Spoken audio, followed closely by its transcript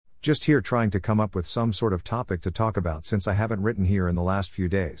Just here trying to come up with some sort of topic to talk about since I haven't written here in the last few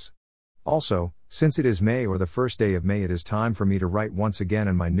days. Also, since it is May or the first day of May, it is time for me to write once again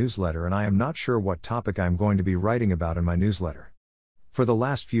in my newsletter, and I am not sure what topic I am going to be writing about in my newsletter. For the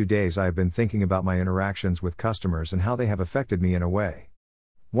last few days I have been thinking about my interactions with customers and how they have affected me in a way.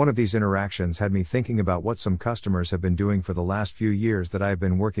 One of these interactions had me thinking about what some customers have been doing for the last few years that I have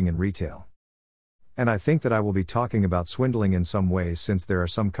been working in retail. And I think that I will be talking about swindling in some ways, since there are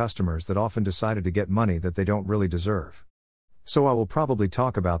some customers that often decided to get money that they don't really deserve. So I will probably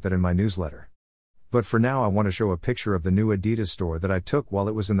talk about that in my newsletter. But for now I want to show a picture of the new Adidas store that I took while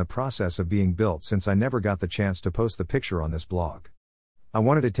it was in the process of being built, since I never got the chance to post the picture on this blog. I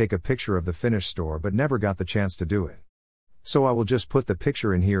wanted to take a picture of the finished store but never got the chance to do it. So I will just put the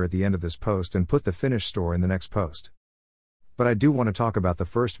picture in here at the end of this post and put the finished store in the next post. But I do want to talk about the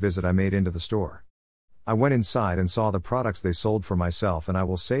first visit I made into the store. I went inside and saw the products they sold for myself, and I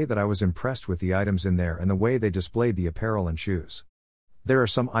will say that I was impressed with the items in there and the way they displayed the apparel and shoes. There are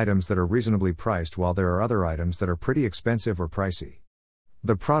some items that are reasonably priced, while there are other items that are pretty expensive or pricey.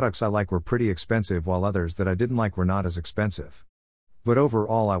 The products I like were pretty expensive, while others that I didn't like were not as expensive. But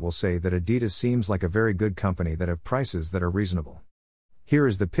overall I will say that Adidas seems like a very good company that have prices that are reasonable. Here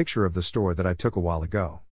is the picture of the store that I took a while ago.